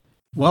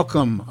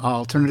Welcome,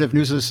 alternative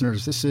news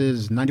listeners. This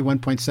is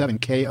 91.7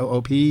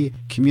 KOOP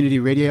Community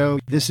Radio.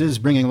 This is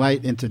Bringing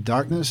Light into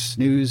Darkness,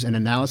 News and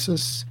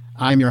Analysis.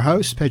 I'm your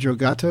host, Pedro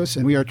Gatos,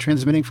 and we are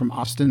transmitting from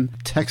Austin,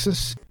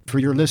 Texas, for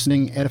your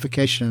listening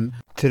edification.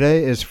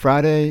 Today is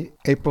Friday,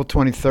 April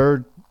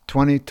 23rd,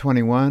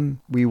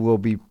 2021. We will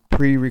be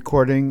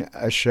pre-recording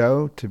a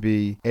show to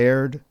be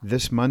aired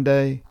this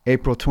Monday,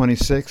 April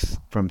 26th,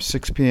 from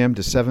 6 p.m.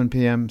 to 7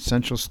 p.m.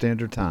 Central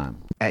Standard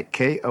Time at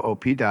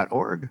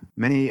koop.org.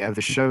 Many of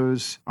the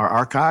shows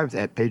are archived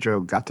at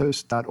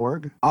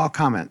pedrogatos.org. All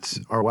comments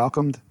are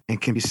welcomed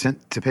and can be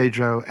sent to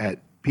Pedro at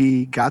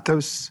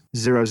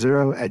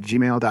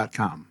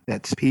pgatos00@gmail.com.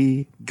 That's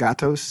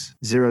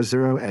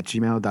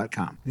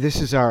pgatos00@gmail.com.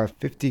 This is our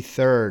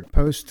 53rd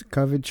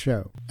post-COVID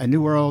show. A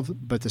new world,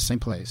 but the same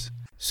place.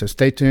 So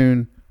stay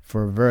tuned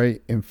for a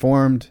very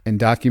informed and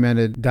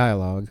documented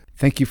dialogue.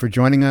 Thank you for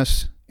joining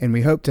us, and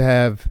we hope to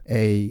have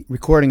a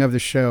recording of the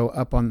show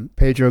up on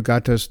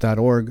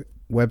pedrogatos.org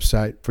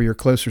website for your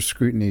closer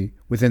scrutiny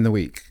within the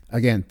week.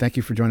 Again, thank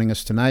you for joining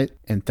us tonight,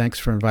 and thanks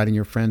for inviting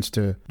your friends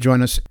to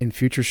join us in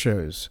future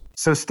shows.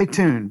 So stay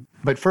tuned.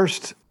 But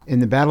first,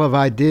 in the battle of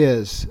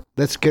ideas,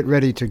 let's get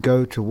ready to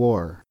go to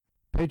war.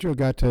 Pedro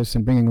Gatos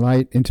and Bringing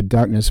Light into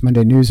Darkness,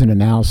 Monday News and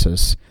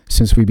Analysis,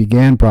 since we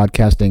began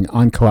broadcasting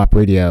on Co-op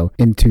Radio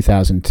in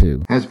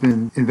 2002, has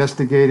been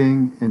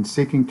investigating and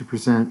seeking to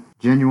present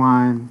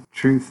genuine,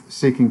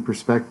 truth-seeking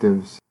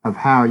perspectives of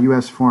how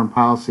U.S. foreign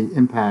policy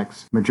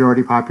impacts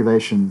majority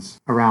populations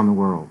around the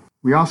world.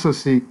 We also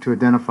seek to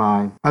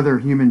identify other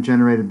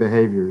human-generated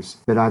behaviors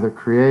that either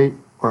create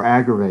or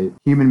aggravate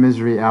human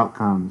misery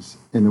outcomes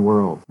in the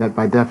world that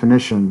by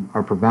definition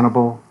are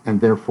preventable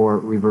and therefore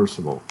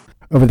reversible.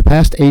 Over the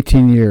past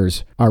 18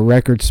 years, our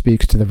record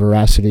speaks to the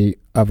veracity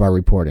of our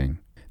reporting.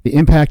 The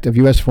impact of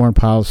U.S. foreign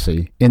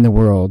policy in the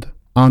world,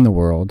 on the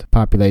world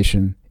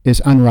population,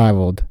 is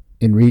unrivaled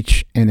in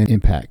reach and in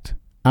impact.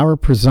 Our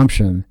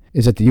presumption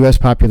is that the U.S.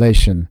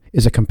 population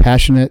is a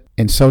compassionate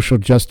and social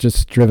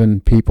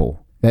justice-driven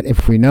people, that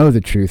if we know the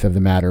truth of the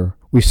matter,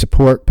 we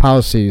support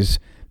policies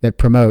that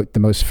promote the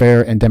most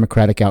fair and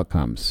democratic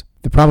outcomes.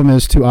 The problem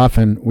is, too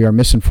often, we are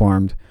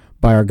misinformed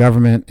by our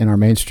government and our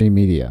mainstream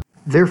media.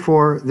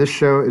 Therefore, this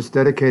show is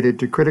dedicated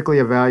to critically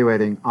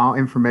evaluating all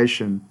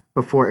information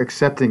before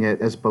accepting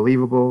it as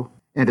believable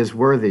and as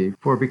worthy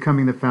for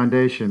becoming the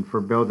foundation for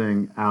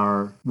building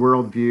our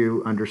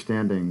worldview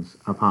understandings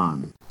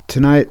upon.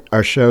 Tonight,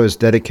 our show is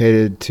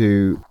dedicated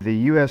to the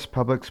U.S.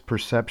 public's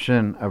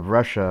perception of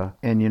Russia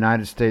and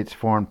United States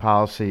foreign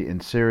policy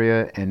in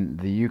Syria and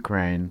the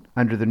Ukraine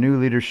under the new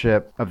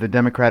leadership of the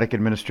Democratic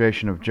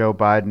administration of Joe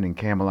Biden and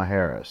Kamala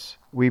Harris.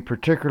 We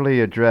particularly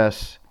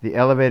address the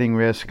elevating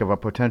risk of a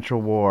potential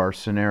war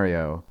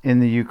scenario in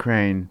the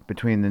Ukraine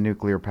between the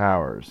nuclear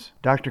powers.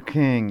 Dr.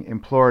 King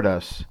implored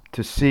us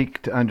to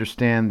seek to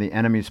understand the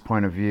enemy's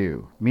point of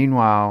view.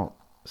 Meanwhile,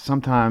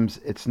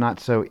 sometimes it's not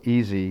so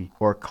easy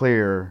or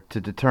clear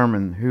to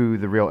determine who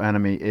the real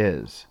enemy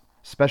is.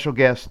 Special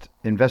guest,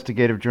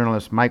 investigative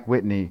journalist Mike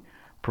Whitney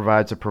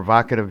provides a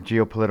provocative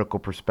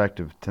geopolitical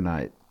perspective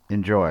tonight.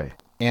 Enjoy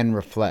and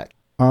reflect.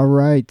 All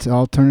right,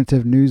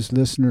 alternative news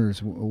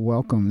listeners,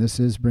 welcome. This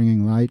is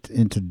Bringing Light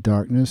into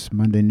Darkness,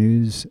 Monday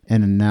News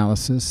and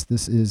Analysis.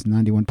 This is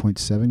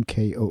 91.7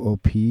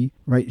 KOOP,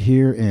 right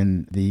here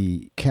in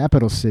the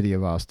capital city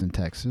of Austin,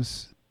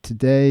 Texas.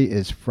 Today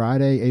is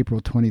Friday, April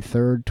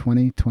 23rd,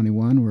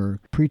 2021. We're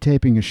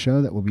pre-taping a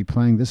show that will be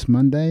playing this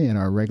Monday at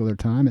our regular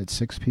time at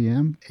 6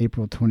 p.m.,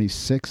 April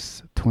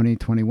 26th,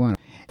 2021.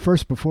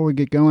 First, before we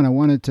get going, I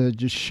wanted to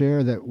just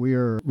share that we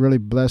are really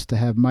blessed to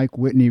have Mike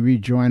Whitney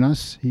rejoin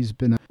us. He's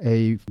been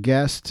a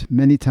guest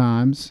many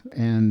times.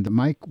 And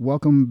Mike,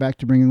 welcome back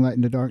to Bringing Light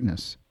into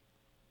Darkness.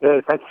 Hey,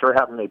 thanks for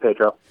having me,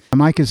 Pedro.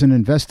 Mike is an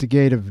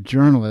investigative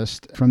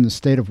journalist from the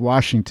state of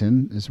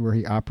Washington, is where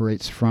he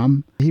operates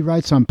from. He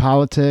writes on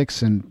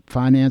politics and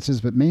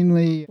finances, but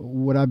mainly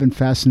what I've been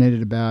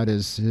fascinated about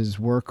is his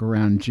work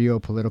around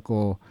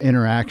geopolitical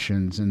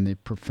interactions and the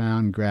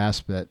profound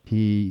grasp that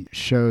he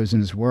shows in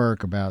his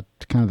work about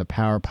kind of the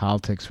power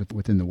politics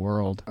within the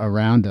world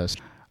around us.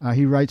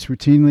 He writes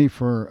routinely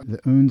for the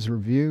Unz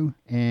Review,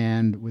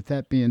 and with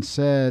that being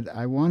said,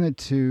 I wanted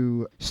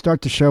to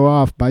start the show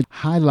off by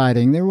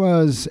highlighting there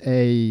was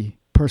a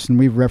person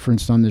we've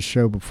referenced on this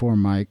show before,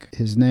 Mike.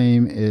 His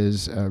name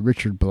is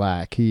Richard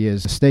Black. He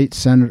is a state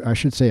senator, I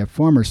should say a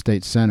former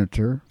state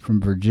senator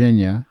from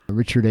Virginia,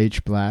 Richard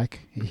H. Black.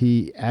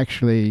 He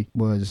actually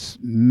was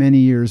many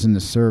years in the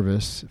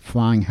service,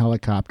 flying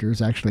helicopters,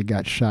 actually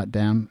got shot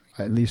down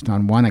at least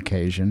on one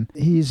occasion.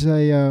 He's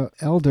a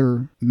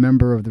elder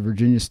member of the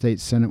Virginia State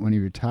Senate when he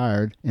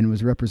retired and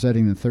was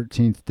representing the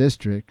 13th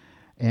District.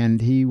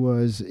 And he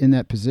was in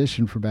that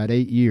position for about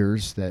 8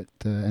 years,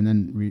 and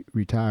then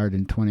retired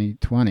in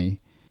 2020.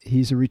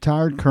 He's a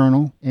retired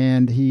colonel,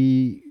 and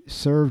he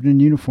served in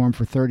uniform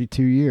for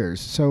 32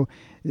 years. So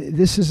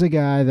this is a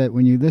guy that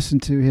when you listen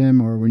to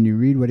him or when you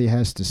read what he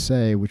has to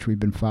say, which we've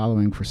been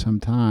following for some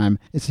time,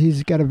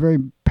 he's got a very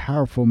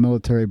powerful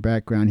military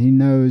background. He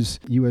knows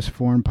U.S.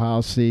 foreign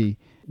policy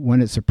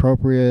when it's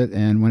appropriate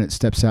and when it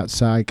steps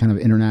outside kind of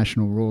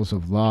international rules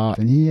of law.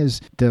 And he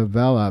has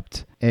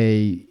developed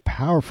a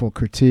powerful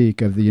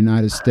critique of the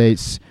United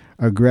States'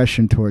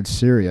 aggression towards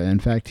Syria. In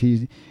fact,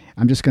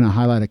 I'm just going to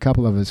highlight a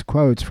couple of his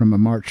quotes from a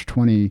March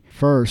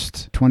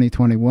 21st,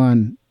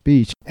 2021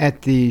 speech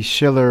at the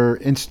Schiller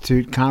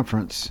Institute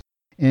conference.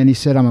 And he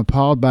said, "I'm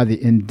appalled by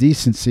the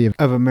indecency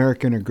of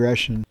American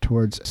aggression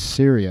towards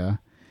Syria."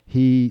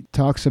 He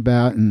talks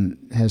about, and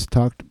has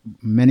talked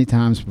many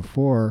times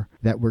before,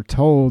 that we're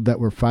told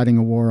that we're fighting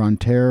a war on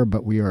terror,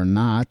 but we are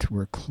not.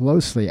 We're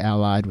closely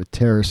allied with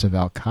terrorists of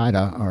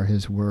Al-Qaeda, are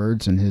his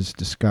words and his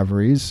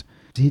discoveries.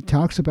 He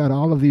talks about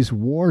all of these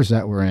wars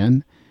that we're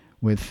in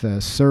with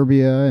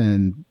Serbia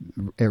and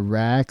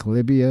Iraq,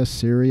 Libya,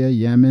 Syria,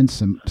 Yemen,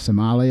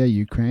 Somalia,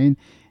 Ukraine.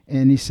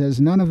 And he says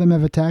none of them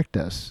have attacked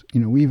us.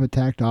 We've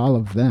attacked all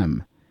of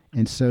them.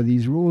 And so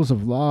these rules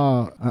of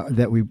law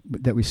that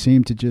we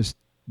seem to just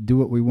do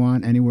what we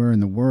want anywhere in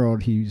the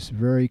world, he's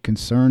very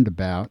concerned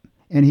about.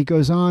 And he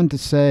goes on to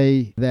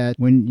say that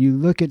when you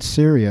look at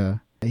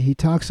Syria, he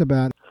talks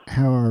about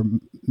how our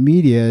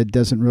media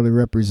doesn't really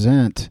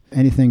represent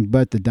anything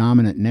but the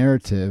dominant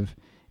narrative.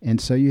 And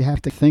so you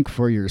have to think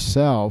for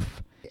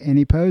yourself. And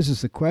he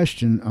poses the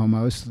question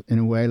almost in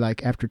a way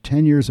like, after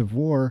 10 years of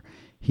war,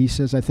 he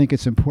says, I think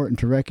it's important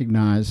to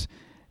recognize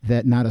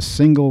that not a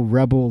single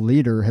rebel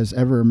leader has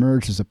ever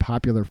emerged as a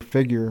popular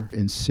figure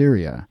in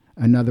Syria.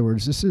 In other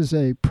words, this is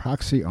a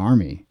proxy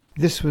army.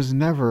 This was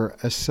never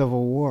a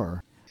civil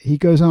war. He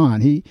goes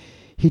on. He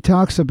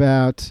talks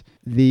about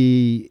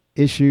the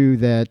issue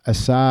that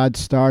Assad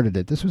started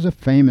it. This was a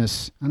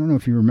famous, I don't know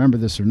if you remember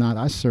this or not,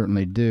 I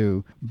certainly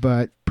do,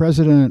 but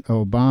President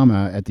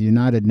Obama at the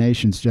United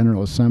Nations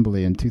General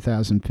Assembly in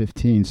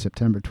 2015,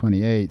 September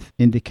 28th,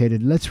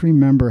 indicated, let's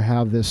remember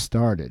how this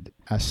started.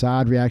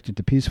 Assad reacted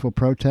to peaceful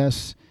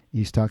protests,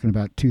 he's talking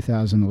about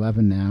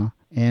 2011 now,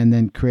 and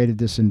then created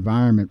this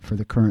environment for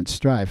the current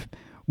strife.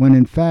 When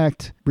in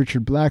fact,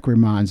 Richard Black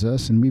reminds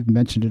us, and we've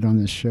mentioned it on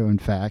this show in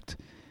fact,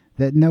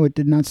 that no, it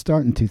did not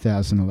start in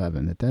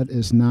 2011, that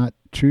is not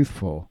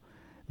truthful,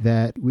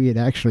 that we had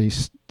actually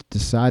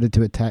decided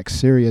to attack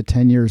Syria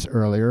 10 years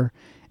earlier,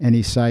 and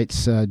he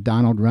cites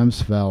Donald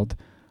Rumsfeld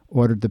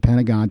ordered the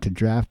Pentagon to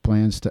draft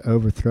plans to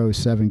overthrow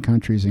 7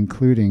 countries,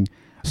 including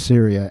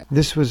Syria.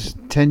 This was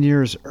 10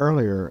 years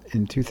earlier,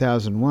 in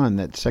 2001,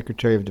 that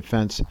Secretary of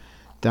Defense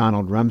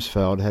Donald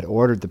Rumsfeld had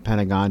ordered the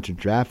Pentagon to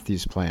draft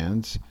these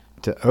plans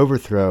to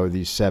overthrow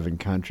these 7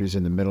 countries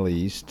in the Middle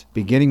East,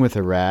 beginning with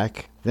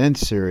Iraq, then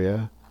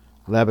Syria,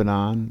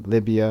 Lebanon,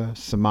 Libya,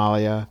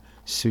 Somalia,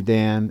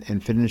 Sudan,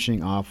 and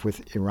finishing off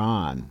with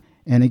Iran.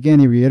 And again,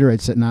 he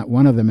reiterates that not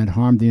one of them had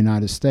harmed the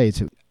United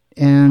States.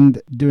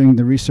 And doing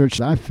the research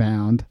that I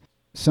found,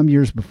 some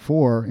years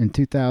before, in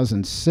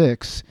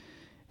 2006,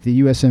 the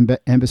U.S.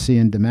 Embassy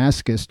in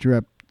Damascus drew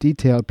up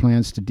detailed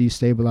plans to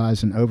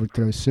destabilize and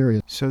overthrow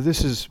Syria. So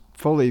this is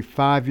fully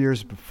 5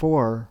 years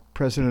before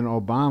President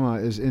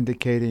Obama is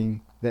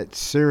indicating that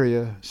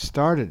Syria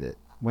started it,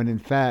 when in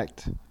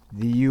fact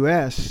the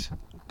U.S.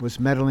 was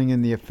meddling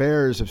in the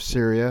affairs of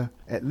Syria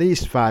at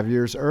least 5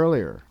 years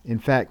earlier. In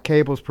fact,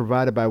 cables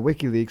provided by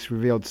WikiLeaks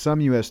revealed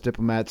some U.S.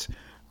 diplomats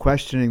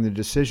questioning the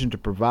decision to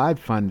provide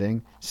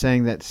funding,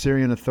 saying that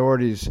Syrian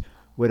authorities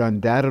would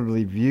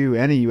undoubtedly view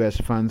any U.S.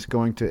 funds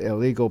going to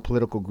illegal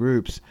political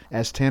groups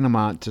as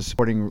tantamount to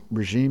supporting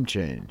regime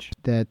change.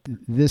 That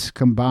this,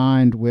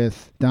 combined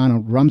with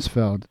Donald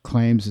Rumsfeld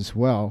claims as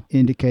well,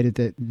 indicated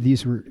that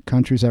these were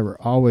countries that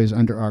were always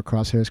under our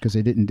crosshairs because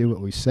they didn't do what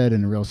we said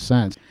in a real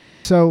sense.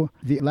 So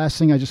the last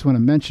thing I just want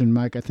to mention,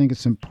 Mike, I think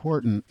it's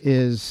important,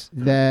 is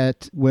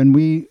that when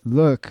we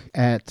look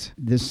at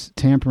this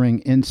tampering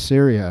in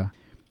Syria,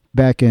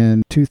 back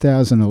in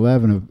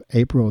 2011 of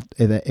April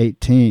the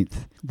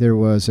 18th, there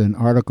was an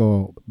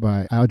article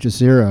by Al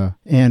Jazeera,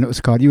 and it was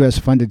called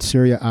U.S.-Funded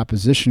Syria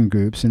Opposition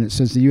Groups, and it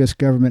says the U.S.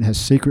 government has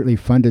secretly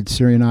funded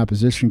Syrian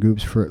opposition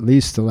groups for at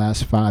least the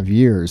last 5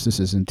 years. This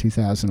is in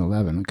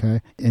 2011,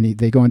 okay? And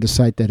they go on to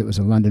cite that it was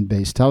a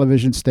London-based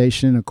television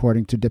station,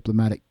 according to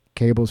diplomatic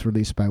cables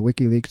released by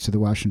WikiLeaks to the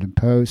Washington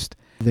Post.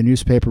 The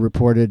newspaper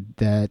reported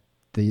that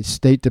the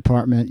State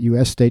Department,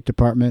 U.S. State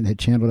Department, had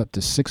channeled up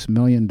to $6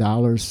 million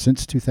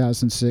since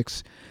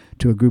 2006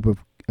 to a group of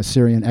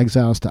Syrian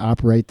exiles to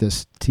operate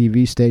this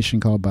TV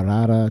station called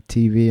Barada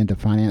TV and to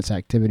finance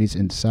activities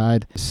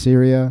inside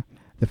Syria.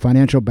 The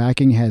financial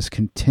backing has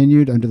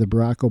continued under the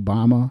Barack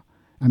Obama.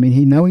 I mean,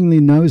 he knowingly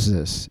knows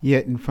this.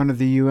 Yet in front of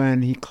the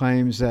UN, he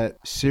claims that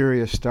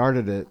Syria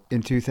started it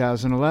in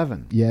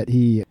 2011. Yet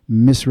he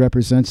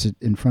misrepresents it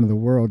in front of the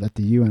world at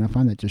the UN. I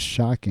find that just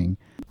shocking.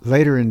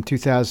 Later in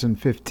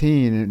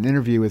 2015, in an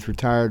interview with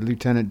retired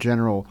Lieutenant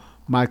General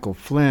Michael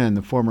Flynn,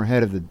 the former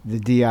head of the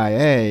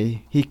DIA,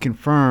 he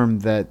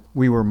confirmed that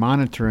we were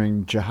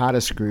monitoring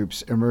jihadist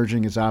groups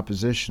emerging as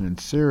opposition in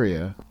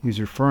Syria. He was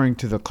referring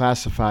to the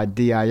classified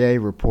DIA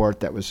report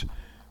that was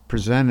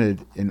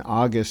presented in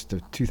August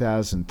of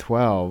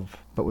 2012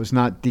 but was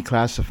not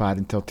declassified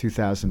until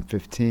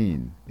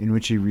 2015, in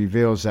which he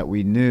reveals that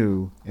we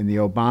knew, and the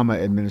Obama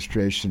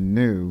administration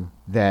knew,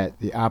 that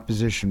the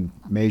opposition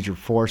major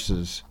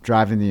forces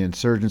driving the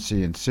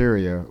insurgency in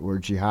Syria were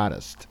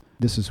jihadists.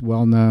 This is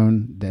well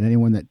known that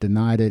anyone that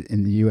denied it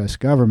in the U.S.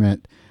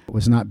 government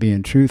was not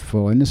being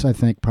truthful. And this, I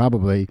think,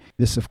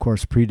 this of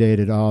course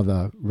predated all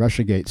the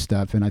Russiagate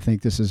stuff, and I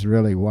think this is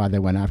really why they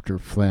went after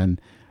Flynn,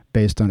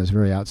 based on his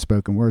very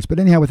outspoken words. But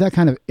anyhow, with that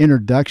kind of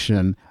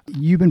introduction,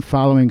 you've been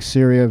following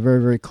Syria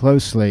very, very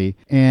closely,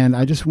 and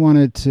I just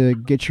wanted to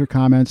get your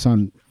comments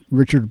on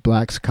Richard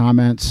Black's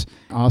comments,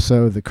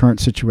 also the current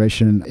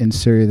situation in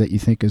Syria that you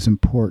think is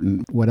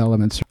important. What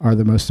elements are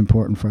the most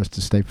important for us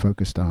to stay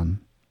focused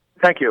on?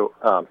 Thank you,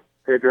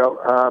 Pedro.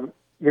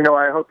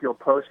 I hope you'll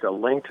post a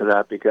link to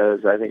that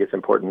because I think it's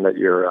important that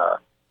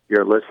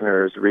your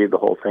listeners read the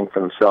whole thing for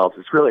themselves.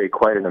 It's really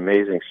quite an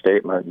amazing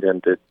statement,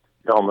 and it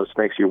almost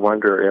makes you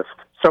wonder if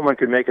someone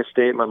could make a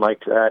statement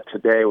like that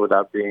today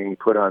without being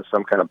put on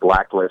some kind of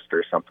blacklist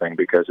or something,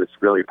 because it's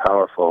really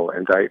powerful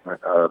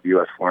indictment of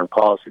U.S. foreign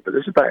policy. But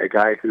this is by a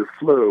guy who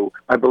flew,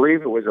 I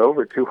believe it was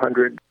over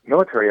 200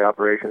 military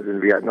operations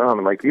in Vietnam.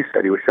 And like you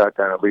said, he was shot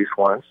down at least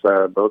once.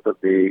 Both of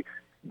the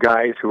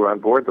guys who were on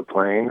board the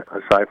plane,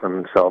 aside from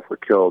himself, were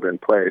killed in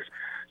place.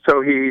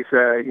 So he's,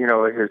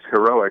 his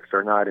heroics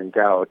are not in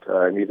doubt,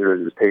 neither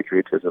is his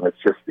patriotism. It's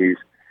just these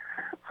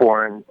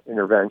foreign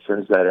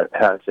interventions that it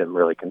has him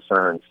really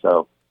concerned.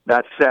 So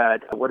that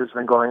said, what has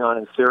been going on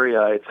in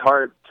Syria, it's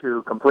hard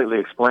to completely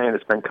explain.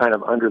 It's been kind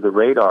of under the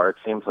radar. It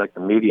seems like the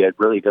media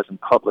really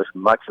doesn't publish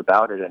much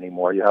about it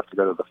anymore. You have to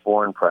go to the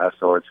foreign press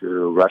or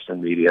to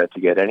Russian media to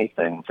get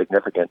anything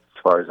significant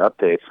as far as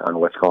updates on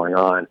what's going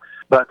on.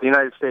 But the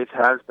United States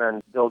has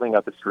been building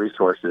up its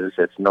resources,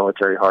 its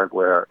military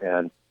hardware,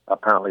 and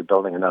apparently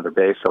building another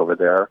base over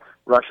there.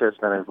 Russia has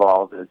been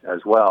involved as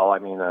well. I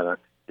mean, on a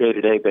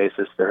day-to-day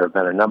basis, there have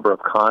been a number of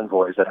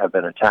convoys that have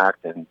been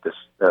attacked and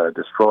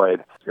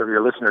destroyed. If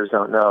your listeners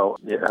don't know,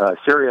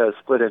 Syria is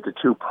split into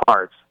two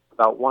parts.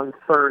 About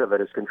one-third of it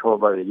is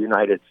controlled by the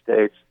United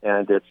States,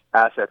 and its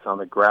assets on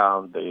the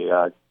ground,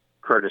 the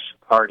Kurdish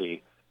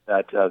party,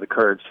 that the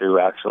Kurds who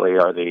actually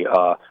are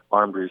the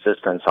armed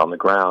resistance on the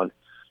ground.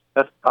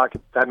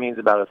 That means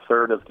about a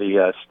third of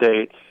the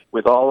state,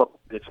 with all of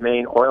its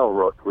main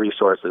oil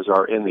resources,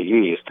 are in the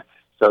east.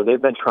 So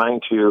they've been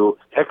trying to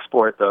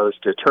export those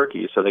to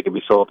Turkey so they can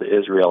be sold to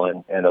Israel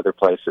and other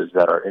places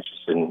that are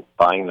interested in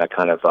buying that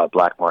kind of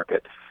black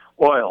market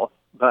oil.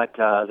 But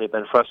they've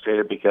been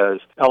frustrated because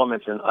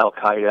elements in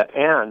Al-Qaeda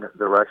and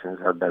the Russians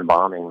have been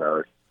bombing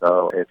those.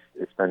 So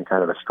it's been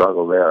kind of a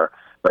struggle there.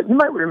 But you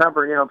might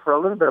remember, for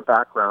a little bit of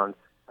background,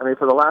 I mean,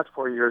 for the last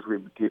 4 years,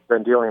 we've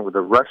been dealing with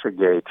the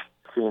Russiagate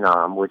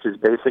phenom, which is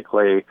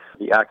basically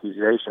the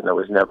accusation that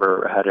was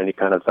never had any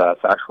kind of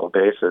factual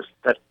basis,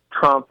 that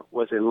Trump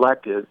was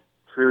elected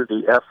through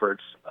the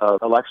efforts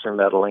of election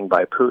meddling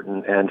by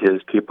Putin and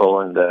his people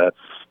in the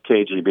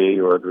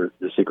KGB or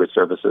the Secret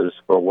Services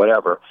or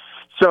whatever.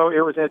 So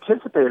it was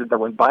anticipated that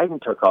when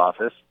Biden took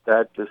office,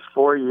 that this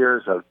 4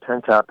 years of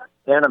pent-up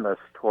animus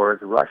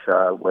towards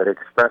Russia would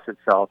express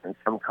itself in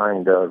some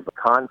kind of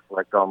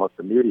conflict almost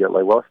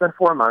immediately. Well, it's been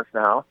 4 months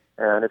now,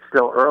 and it's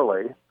still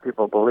early.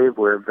 People believe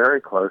we're very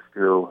close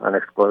to an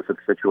explosive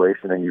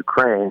situation in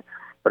Ukraine.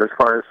 But as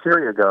far as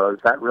Syria goes,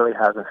 that really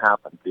hasn't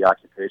happened. The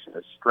occupation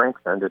has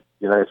strengthened. The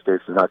United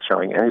States is not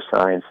showing any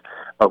signs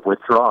of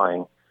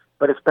withdrawing.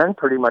 But it's been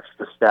pretty much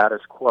the status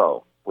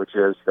quo, which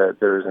is that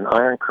there's an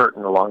iron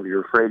curtain along the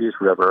Euphrates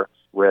River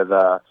with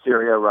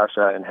Syria,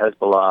 Russia, and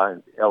Hezbollah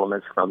and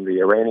elements from the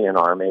Iranian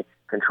army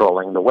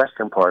controlling the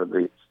western part of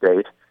the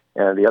state,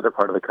 and the other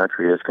part of the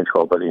country is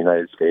controlled by the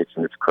United States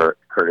and its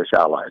Kurdish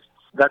allies.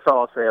 That's all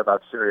I'll say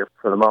about Syria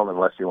for the moment,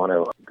 unless you want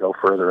to go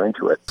further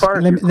into it. As far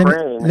as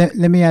Ukraine...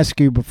 Let me ask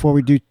you, before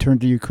we do turn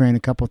to Ukraine, a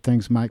couple of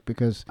things, Mike,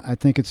 because I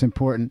think it's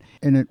important,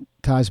 and it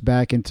ties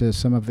back into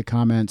some of the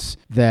comments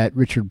that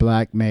Richard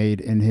Black made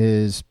in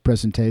his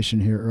presentation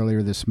here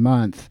earlier this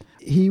month.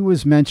 He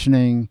was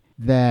mentioning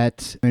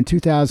that in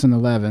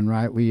 2011,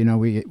 right, we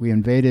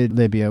invaded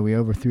Libya, we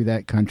overthrew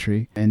that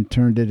country and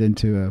turned it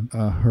into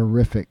a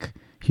horrific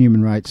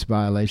human rights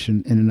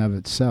violation in and of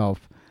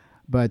itself.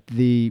 But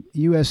the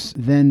U.S.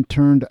 then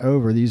turned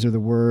over, these are the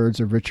words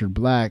of Richard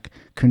Black,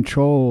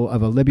 control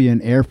of a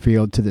Libyan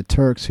airfield to the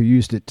Turks, who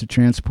used it to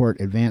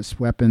transport advanced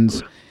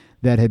weapons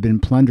that had been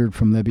plundered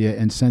from Libya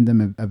and send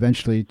them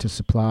eventually to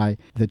supply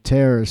the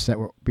terrorists that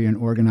were being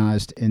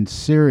organized in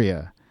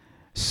Syria.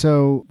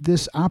 So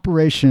this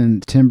Operation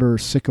Timber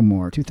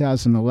Sycamore,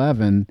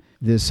 2011,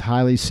 this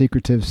highly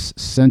secretive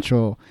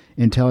Central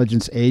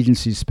Intelligence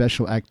Agency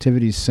Special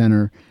Activities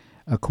Center,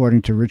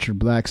 according to Richard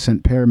Black,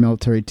 sent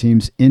paramilitary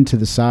teams into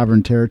the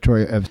sovereign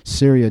territory of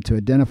Syria to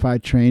identify,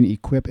 train,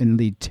 equip, and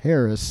lead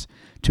terrorists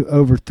to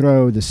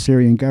overthrow the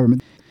Syrian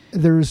government.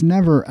 There is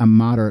never a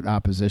moderate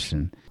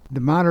opposition. The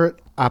moderate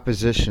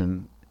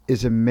opposition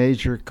is a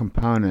major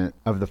component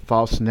of the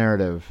false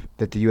narrative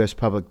that the U.S.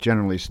 public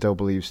generally still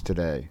believes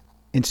today.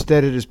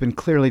 Instead, it has been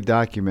clearly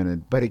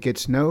documented, but it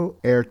gets no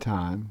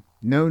airtime,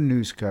 no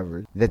news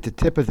coverage, that the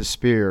tip of the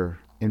spear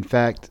In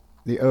fact,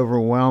 the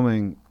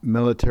overwhelming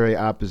military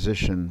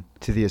opposition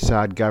to the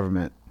Assad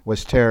government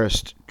was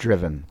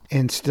terrorist-driven,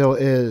 and still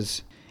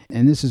is.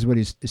 And this is what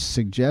he's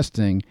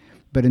suggesting.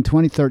 But in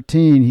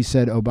 2013, he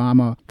said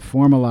Obama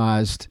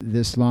formalized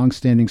this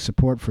longstanding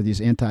support for these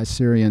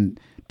anti-Syrian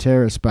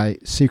terrorists by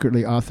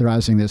secretly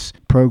authorizing this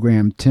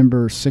program,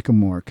 Timber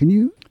Sycamore. Can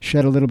you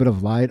shed a little bit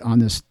of light on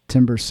this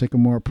Timber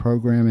Sycamore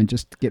program and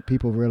just get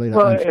people really to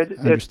understand?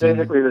 It's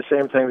basically the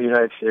same thing the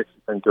United States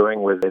has been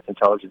doing with its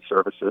intelligence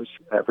services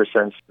ever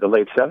since the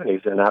late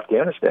 70s in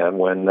Afghanistan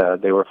when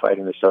they were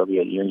fighting the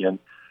Soviet Union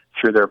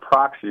through their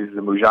proxies,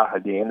 the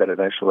Mujahideen, that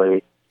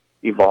eventually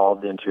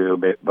evolved into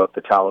both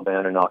the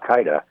Taliban and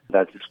Al-Qaeda.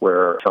 That's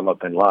where Osama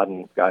bin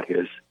Laden got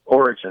his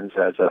origins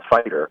as a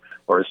fighter,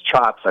 or his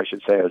chops, I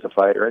should say, as a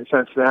fighter. And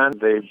since then,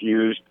 they've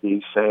used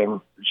these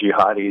same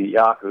jihadi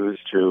yahoos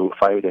to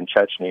fight in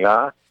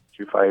Chechnya,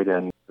 to fight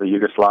in the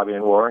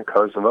Yugoslavian war in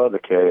Kosovo, the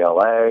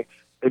KLA.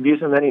 They've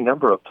used them in any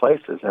number of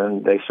places,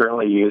 and they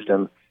certainly used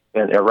them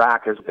in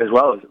Iraq as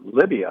well as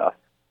Libya,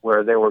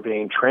 where they were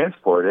being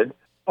transported,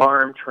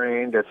 armed,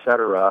 trained,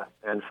 etc.,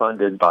 and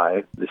funded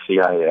by the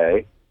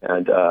CIA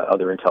and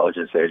other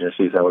intelligence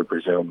agencies. I would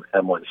presume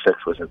M16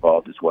 was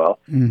involved as well.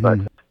 Mm-hmm. But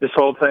this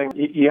whole thing,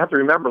 you have to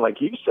remember,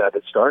 like you said,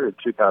 it started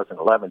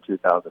 2011,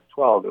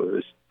 2012. It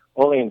was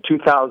only in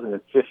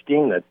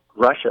 2015 that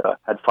Russia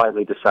had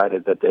finally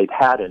decided that they'd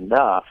had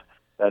enough,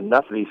 that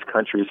enough of these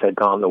countries had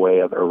gone the way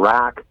of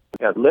Iraq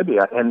and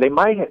Libya. And they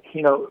might have,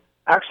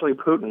 actually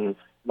Putin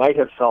might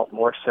have felt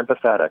more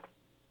sympathetic,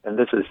 and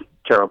this is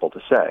terrible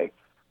to say,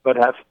 but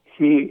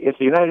if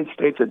the United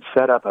States had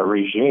set up a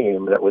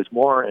regime that was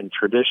more in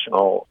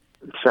traditional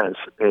sense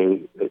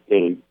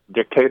a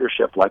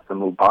dictatorship like the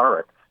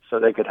Mubarak, so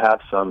they could have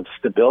some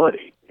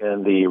stability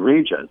in the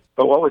region.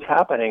 But what was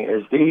happening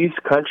is these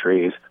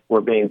countries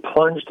were being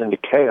plunged into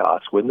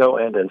chaos with no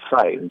end in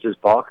sight and just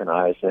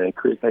balkanized and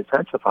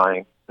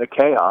intensifying the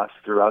chaos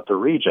throughout the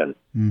region.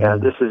 Mm-hmm.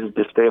 And this is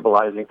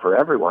destabilizing for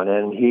everyone.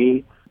 And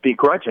he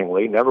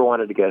begrudgingly never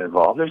wanted to get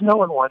involved. There's no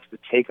one who wants to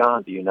take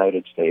on the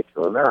United States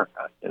of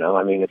America.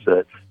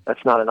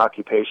 That's not an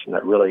occupation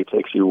that really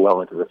takes you well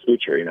into the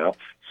future,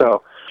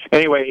 So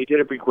anyway, he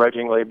did it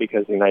begrudgingly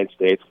because the United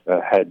States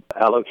had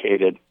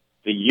allocated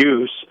the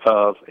use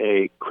of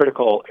a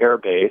critical air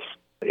base,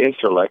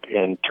 Incirlik,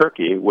 in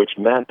Turkey, which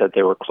meant that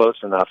they were close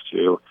enough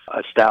to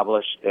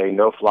establish a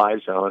no-fly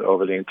zone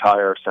over the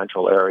entire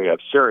central area of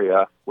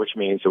Syria, which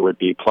means it would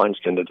be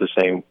plunged into the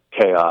same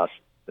chaos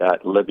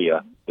that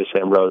Libya, the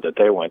same road that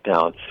they went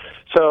down.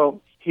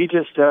 So he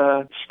just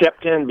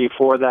stepped in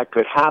before that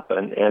could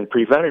happen and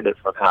prevented it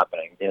from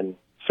happening in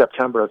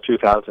September of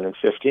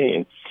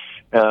 2015.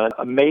 And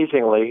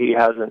amazingly, he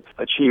hasn't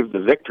achieved the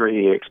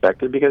victory he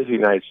expected because the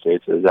United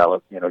States has,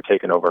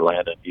 taken over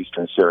land in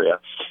eastern Syria,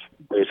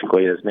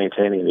 basically is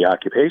maintaining the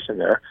occupation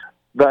there.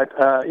 But,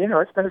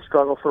 it's been a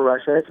struggle for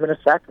Russia. It's been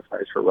a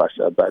sacrifice for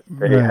Russia, but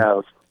they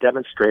have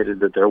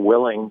demonstrated that they're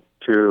willing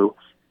to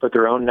put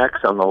their own necks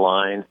on the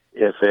line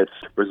if it's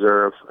to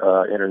preserve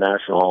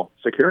international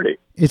security.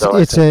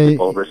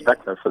 People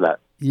respect them for that.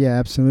 Yeah,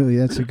 absolutely.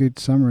 That's a good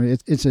summary.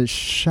 It's a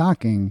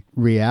shocking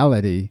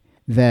reality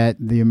that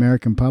the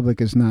American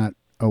public is not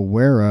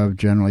aware of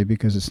generally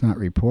because it's not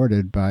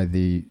reported by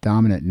the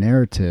dominant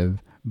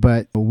narrative.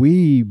 But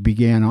we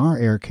began our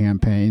air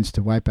campaigns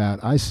to wipe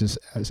out ISIS,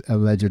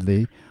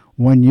 allegedly,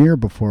 1 year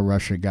before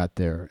Russia got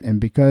there.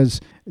 And because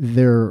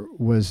there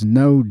was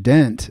no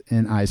dent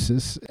in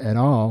ISIS at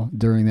all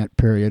during that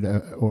period,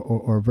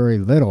 or very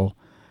little,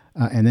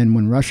 and then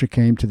when Russia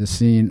came to the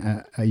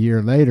scene a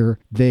year later,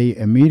 they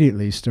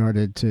immediately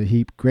started to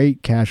heap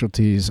great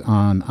casualties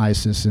on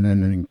ISIS in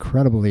an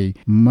incredibly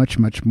much,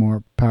 much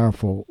more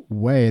powerful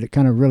way. It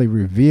kind of really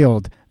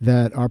revealed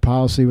that our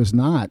policy was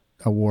not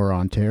a war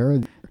on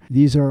terror.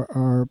 These are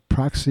our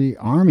proxy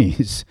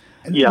armies.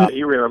 Yeah,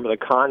 you remember the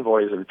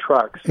convoys of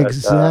trucks that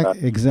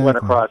exactly. went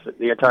across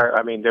the entire.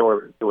 I mean, it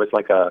was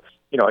like a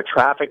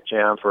traffic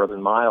jam for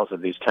miles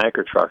of these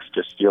tanker trucks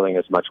just stealing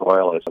as much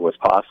oil as was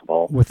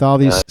possible. With all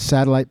these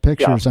satellite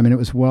pictures, I mean, it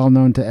was well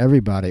known to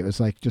everybody. It was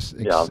like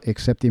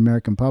except the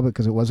American public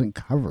because it wasn't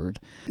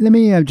covered. Let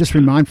me just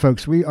remind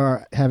folks, we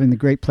are having the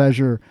great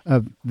pleasure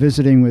of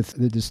visiting with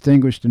the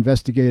distinguished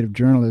investigative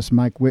journalist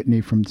Mike Whitney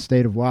from the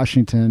state of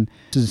Washington.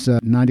 This is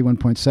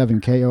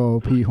 91.7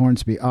 KOOP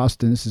Hornsby,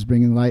 Austin. This is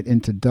Bringing Light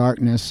into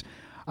Darkness.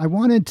 I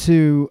wanted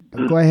to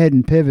go ahead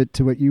and pivot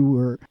to what you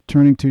were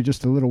turning to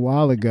just a little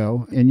while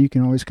ago, and you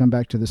can always come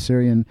back to the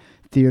Syrian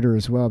theater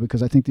as well,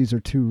 because I think these are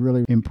two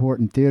really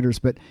important theaters.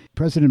 But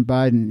President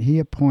Biden, he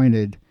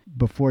appointed,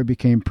 before he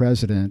became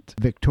president,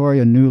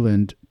 Victoria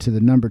Nuland to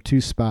the number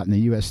 2 spot in the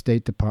U.S.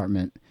 State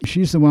Department.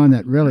 She's the one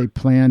that really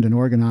planned and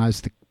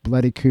organized the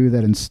bloody coup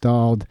that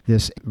installed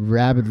this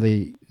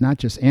rabidly, not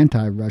just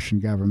anti-Russian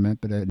government,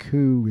 but a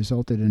coup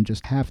resulted in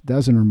just half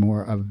dozen or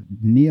more of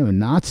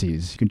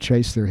neo-Nazis. You can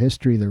trace their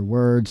history, their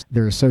words,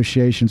 their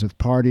associations with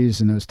parties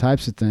and those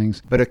types of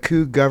things. But a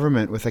coup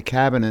government with a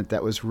cabinet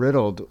that was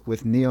riddled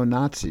with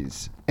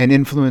neo-Nazis, an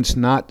influence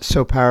not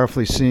so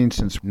powerfully seen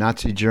since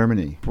Nazi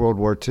Germany, World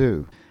War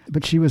II.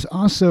 But she was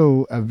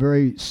also a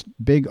very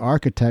big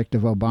architect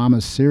of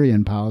Obama's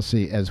Syrian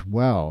policy as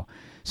well.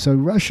 So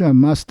Russia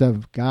must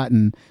have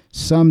gotten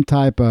some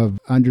type of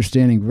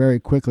understanding very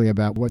quickly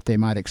about what they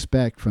might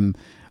expect from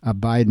a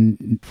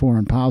Biden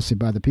foreign policy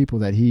by the people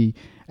that he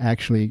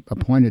actually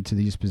appointed to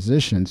these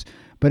positions.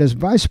 But as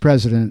vice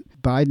president,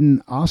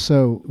 Biden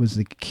also was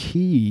the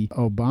key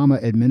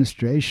Obama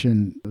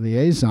administration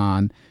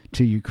liaison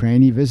to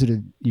Ukraine. He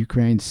visited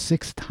Ukraine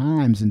 6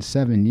 times in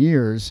 7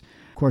 years.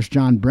 Of course,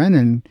 John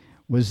Brennan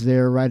was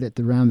there right at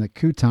around the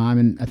coup time,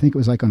 and I think it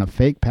was like on a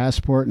fake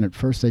passport, and at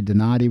first they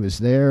denied he was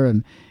there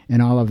and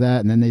all of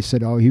that, and then they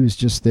said, oh, he was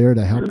just there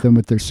to help them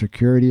with their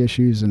security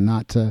issues and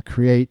not to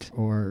create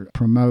or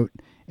promote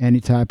any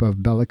type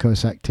of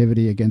bellicose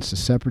activity against the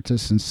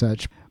separatists and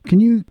such. Can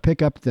you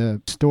pick up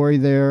the story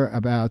there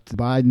about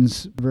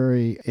Biden's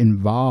very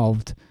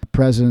involved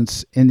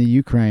presence in the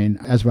Ukraine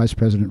as vice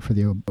president for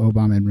the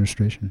Obama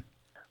administration?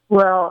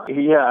 Well,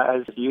 yeah,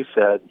 as you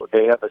said,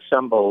 they have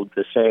assembled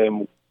the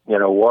same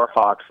war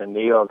hawks and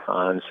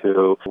neocons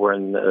who were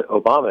in the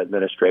Obama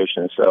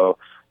administration. So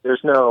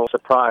there's no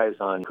surprise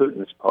on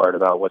Putin's part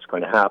about what's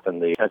going to happen.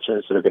 The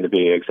tensions are going to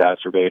be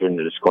exacerbated, and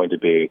it's going to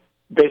be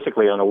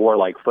basically on a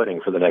warlike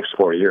footing for the next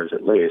 4 years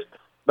at least.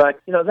 But,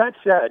 that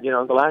said,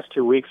 the last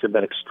 2 weeks have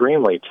been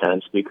extremely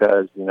tense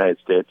because the United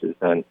States has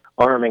been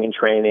arming and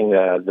training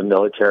the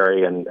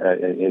military and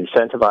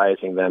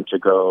incentivizing them to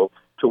go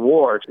to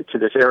war to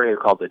this area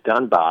called the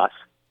Donbass,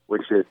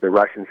 which is the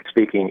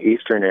Russian-speaking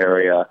eastern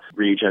area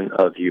region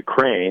of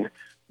Ukraine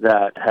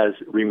that has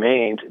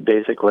remained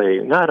basically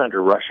not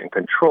under Russian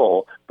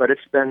control, but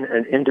it's been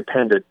an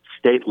independent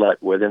statelet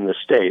within the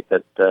state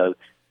that the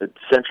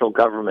central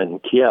government in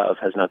Kiev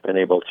has not been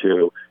able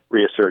to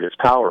reassert its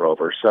power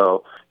over.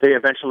 So they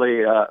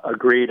eventually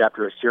agreed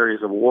after a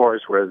series of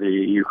wars where the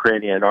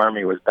Ukrainian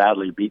army was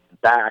badly beaten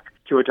back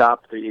to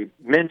adopt the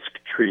Minsk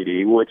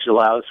Treaty, which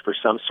allows for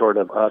some sort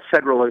of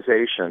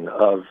federalization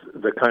of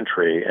the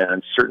country,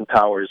 and certain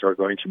powers are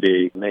going to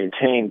be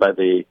maintained by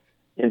the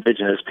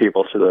indigenous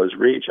peoples of those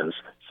regions.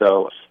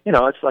 So,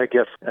 it's like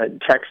if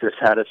Texas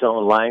had its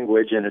own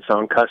language and its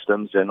own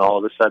customs, and all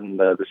of a sudden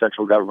the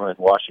central government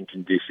in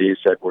Washington, D.C.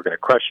 said, we're going to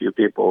crush you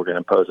people, we're going to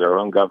impose our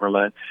own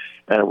government,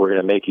 and we're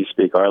going to make you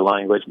speak our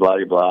language, blah,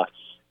 blah, blah.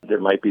 There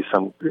might be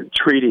some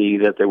treaty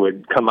that they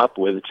would come up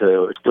with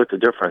to split the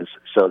difference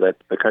so that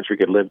the country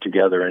could live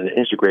together in an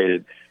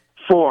integrated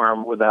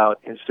form without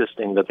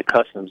insisting that the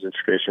customs and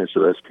traditions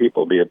of those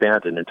people be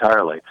abandoned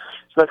entirely.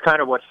 So that's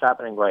kind of what's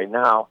happening right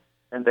now.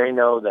 And they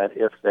know that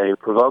if they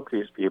provoke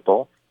these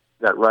people,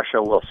 that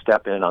Russia will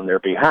step in on their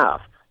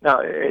behalf. Now,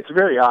 it's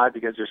very odd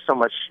because there's so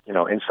much,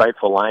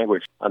 insightful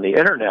language on the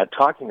Internet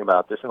talking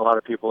about this, and a lot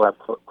of people have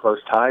close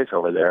ties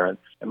over there. And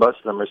most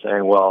of them are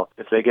saying, well,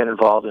 if they get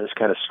involved in this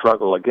kind of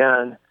struggle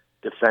again,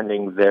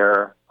 defending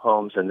their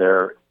homes and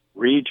their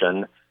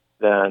region,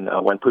 then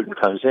when Putin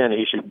comes in,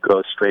 he should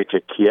go straight to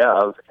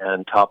Kiev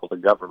and topple the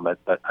government.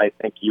 But I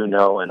think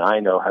and I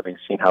know, having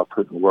seen how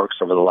Putin works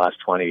over the last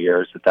 20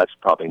 years, that that's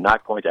probably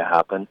not going to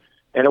happen.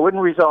 And it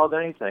wouldn't resolve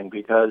anything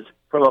because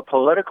from a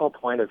political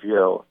point of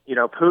view,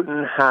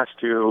 Putin has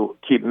to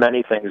keep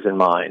many things in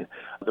mind.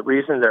 The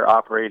reason they're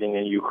operating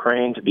in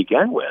Ukraine to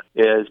begin with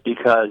is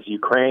because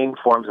Ukraine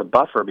forms a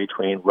buffer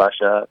between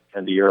Russia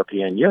and the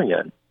European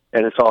Union.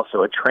 And it's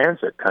also a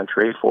transit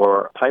country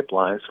for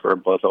pipelines for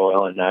both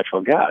oil and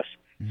natural gas.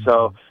 Mm-hmm.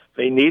 So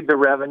they need the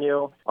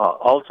revenue.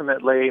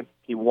 Ultimately,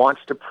 Putin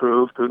wants to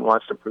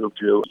prove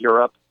to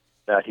Europe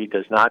that he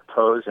does not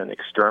pose an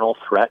external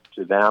threat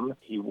to them.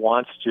 He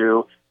wants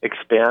to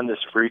expand this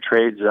free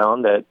trade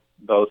zone that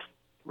both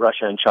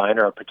Russia and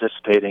China are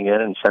participating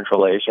in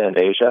Central Asia and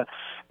Asia.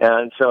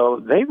 And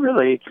so they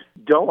really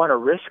don't want to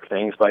risk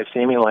things by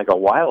seeming like a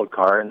wild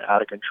card and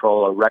out of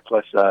control, a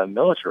reckless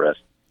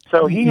militarist.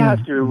 So he has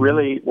to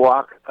really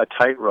walk a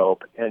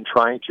tightrope in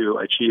trying to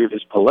achieve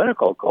his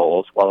political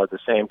goals while at the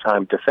same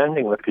time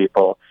defending the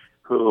people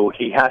who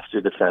he has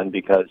to defend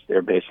because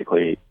they're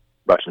basically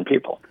Russian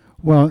people.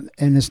 Well,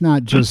 and it's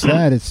not just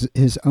that, it's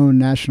his own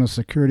national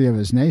security of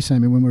his nation. I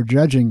mean, when we're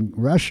judging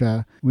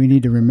Russia, we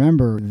need to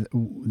remember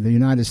the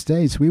United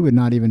States, we would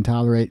not even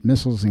tolerate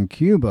missiles in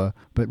Cuba,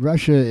 but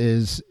Russia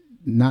is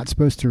not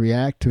supposed to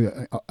react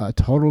to a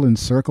total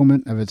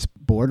encirclement of its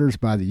borders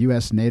by the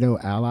U.S. NATO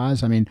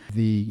allies. I mean,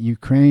 the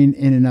Ukraine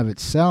in and of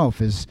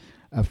itself is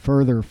a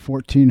further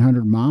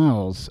 1,400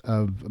 miles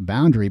of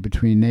boundary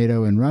between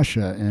NATO and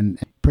Russia and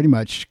pretty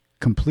much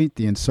complete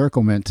the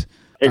encirclement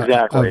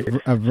exactly.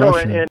 of so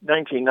Russia. In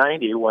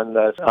 1990, when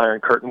the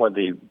Iron Curtain, when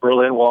the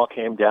Berlin Wall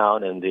came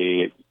down and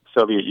the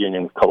Soviet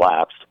Union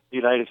collapsed, the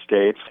United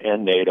States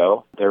and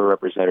NATO, their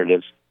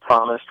representatives,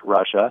 promised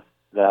Russia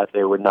that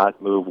they would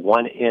not move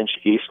 1 inch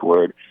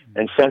eastward.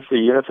 And since the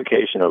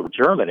unification of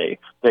Germany,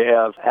 they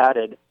have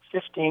added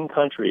 15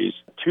 countries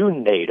to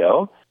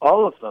NATO,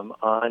 all of them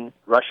on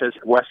Russia's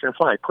western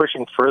flank,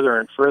 pushing further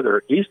and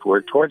further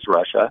eastward towards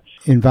Russia.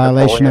 In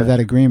violation of that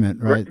agreement,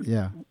 right?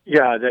 Yeah.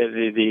 Yeah,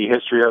 the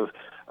history of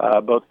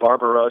both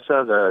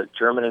Barbarossa, the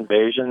German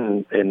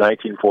invasion in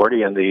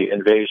 1940, and the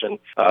invasion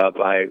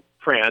by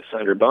France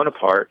under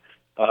Bonaparte,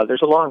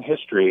 there's a long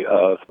history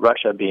of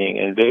Russia being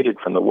invaded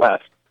from the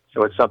West.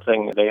 So it's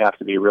something they have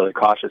to be really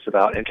cautious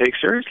about and take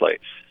seriously.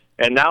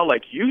 And now,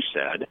 like you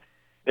said,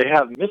 they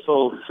have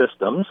missile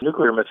systems,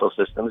 nuclear missile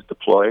systems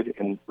deployed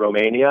in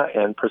Romania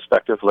and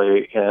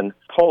prospectively in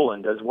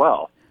Poland as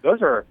well.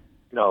 Those are,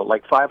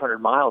 like 500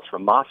 miles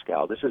from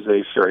Moscow. This is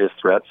a serious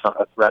threat,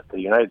 a threat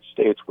the United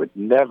States would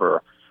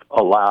never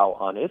allow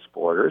on its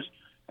borders.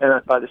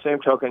 And by the same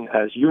token,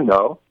 as you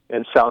know,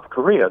 in South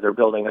Korea, they're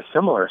building a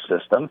similar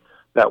system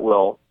that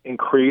will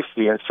increase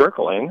the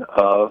encircling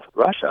of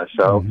Russia.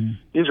 So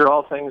these are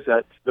all things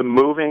that the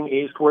moving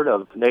eastward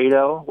of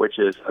NATO, which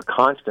is a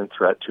constant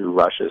threat to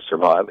Russia's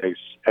survival,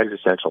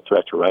 existential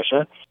threat to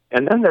Russia.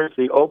 And then there's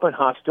the open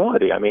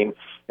hostility. I mean,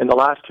 in the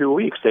last 2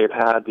 weeks, they've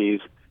had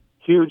these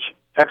huge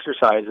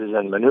exercises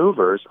and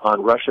maneuvers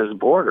on Russia's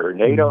border.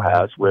 NATO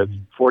has with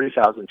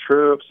 40,000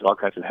 troops and all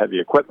kinds of heavy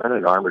equipment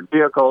and armored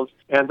vehicles.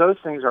 And those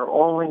things are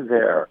only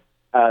there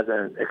as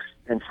an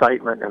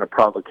incitement and a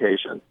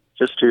provocation,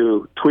 just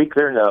to tweak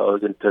their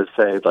nose and to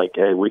say, like,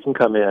 hey, we can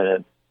come in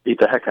and beat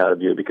the heck out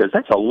of you, because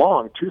that's a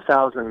long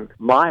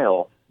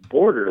 2,000-mile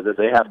border that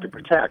they have to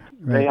protect.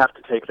 Right. They have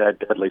to take that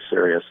deadly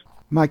serious.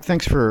 Mike,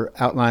 thanks for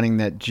outlining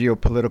that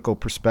geopolitical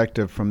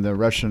perspective from the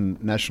Russian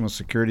national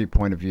security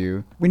point of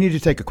view. We need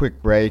to take a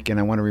quick break, and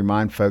I want to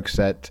remind folks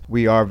that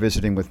we are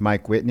visiting with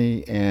Mike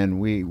Whitney, and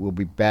we will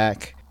be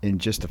back in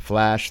just a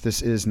flash.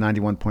 This is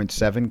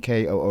 91.7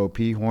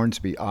 KOOP,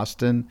 Hornsby,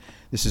 Austin.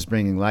 This is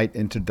Bringing Light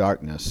into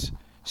Darkness.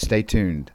 Stay tuned.